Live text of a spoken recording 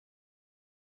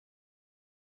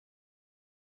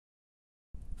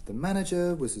The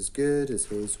manager was as good as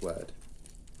his word,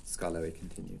 Skarloey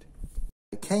continued.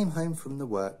 I came home from the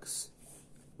works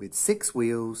with 6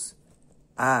 wheels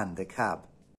and a cab.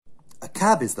 A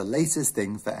cab is the latest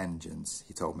thing for engines,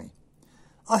 he told me.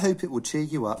 I hope it will cheer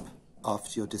you up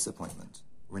after your disappointment.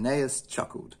 Rheneas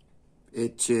chuckled.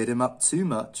 It cheered him up too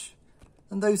much,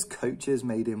 and those coaches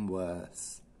made him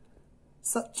worse.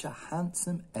 Such a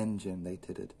handsome engine, they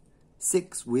tittered.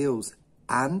 6 wheels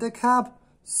and a cab?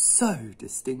 So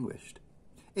distinguished.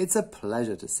 It's a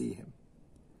pleasure to see him.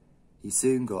 He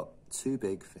soon got too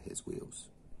big for his wheels.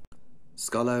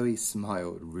 Skarloey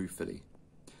smiled ruefully.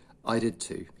 I did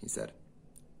too, he said.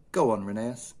 Go on,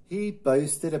 Rheneas. He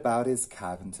boasted about his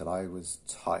cab until I was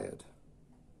tired,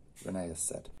 Rheneas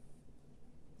said.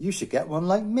 You should get one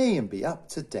like me and be up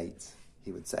to date,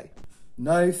 he would say.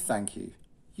 No, thank you.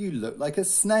 You look like a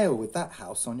snail with that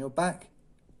house on your back.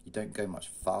 You don't go much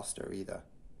faster either.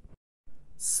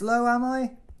 Slow, am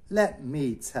I? Let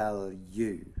me tell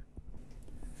you.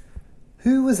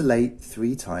 Who was late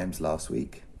 3 times last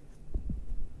week?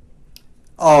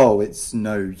 Oh, it's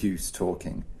no use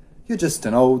talking. You're just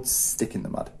an old stick in the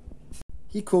mud.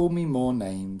 He called me more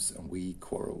names and we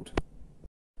quarrelled.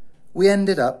 We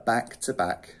ended up back to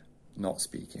back, not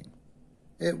speaking.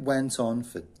 It went on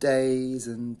for days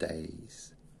and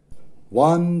days.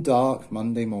 One dark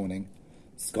Monday morning,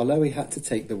 Skarloey had to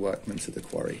take the workmen to the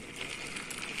quarry.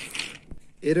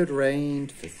 It had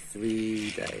rained for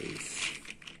 3 days.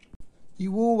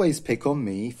 You always pick on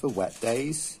me for wet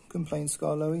days, complained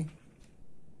Skarloey.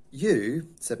 You,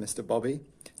 said Mr. Bobby,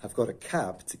 have got a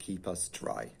cab to keep us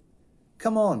dry.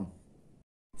 Come on.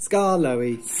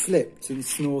 Skarloey slipped and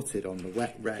snorted on the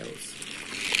wet rails.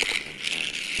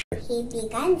 He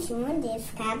began to want his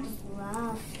cabs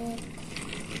rough.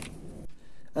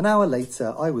 An hour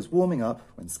later, I was warming up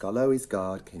when Skarloey's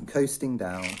guard came coasting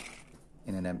down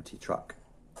in an empty truck.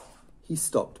 He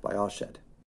stopped by our shed.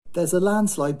 There's a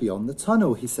landslide beyond the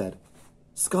tunnel, he said.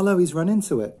 Skarloey's run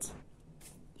into it.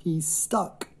 He's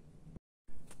stuck.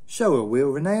 Show a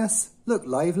wheel, Rheneas. Look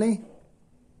lively.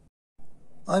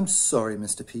 I'm sorry,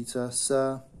 Mr. Peter,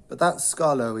 sir, but that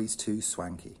Skarloey's too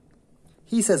swanky.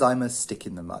 He says I'm a stick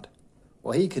in the mud.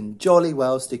 Well, he can jolly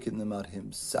well stick in the mud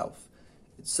himself.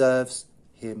 It serves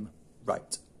him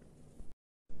right.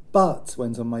 But,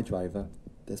 went on my driver,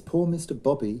 there's poor Mr.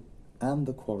 Bobby and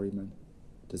the quarryman.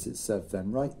 Does it serve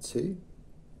them right too?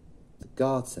 The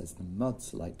guard says the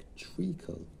mud's like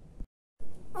treacle.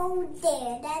 Oh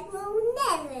dear, that will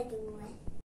never do it.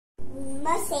 We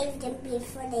must save them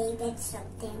before they get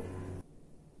something.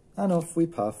 And off we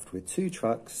puffed with 2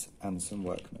 trucks and some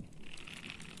workmen.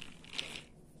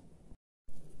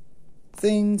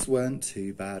 Things weren't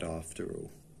too bad after all.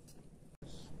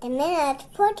 The minute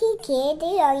 40 kid,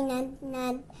 they are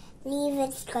not leave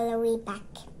it Skarloey back.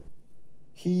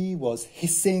 He was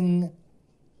hissing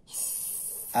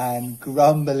and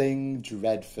grumbling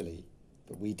dreadfully,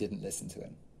 but we didn't listen to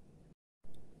him.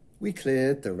 We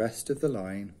cleared the rest of the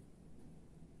line,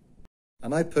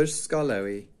 and I pushed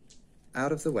Skarloey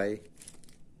out of the way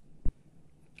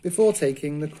before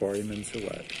taking the quarryman to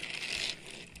work.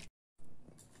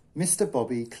 Mr.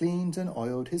 Bobby cleaned and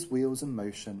oiled his wheels in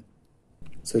motion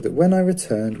so that when I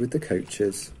returned with the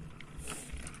coaches,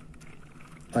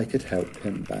 I could help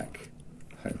him back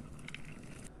home.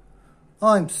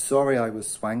 I'm sorry I was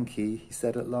swanky, he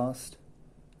said at last.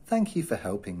 Thank you for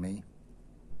helping me.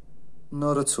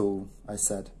 Not at all, I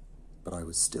said, but I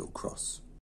was still cross.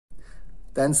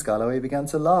 Then Skarloey began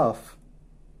to laugh.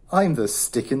 I'm the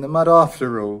stick in the mud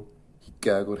after all, he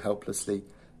gurgled helplessly.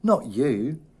 Not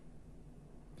you.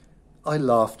 I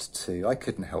laughed too. I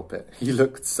couldn't help it. He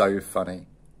looked so funny.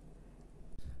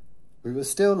 We were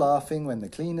still laughing when the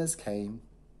cleaners came,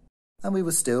 and we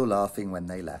were still laughing when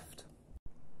they left.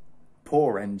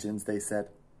 Poor engines, they said,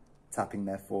 tapping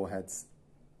their foreheads.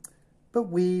 But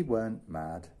we weren't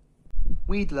mad.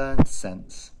 We'd learned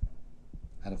sense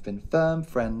and have been firm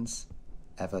friends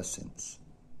ever since.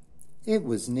 It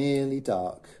was nearly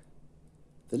dark.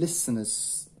 The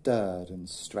listeners stirred and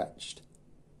stretched.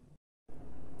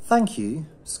 Thank you,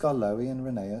 Skarloey and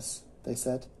Rheneas, they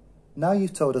said. Now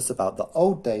you've told us about the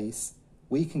old days,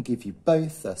 we can give you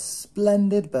both a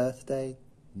splendid birthday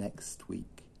next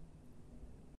week.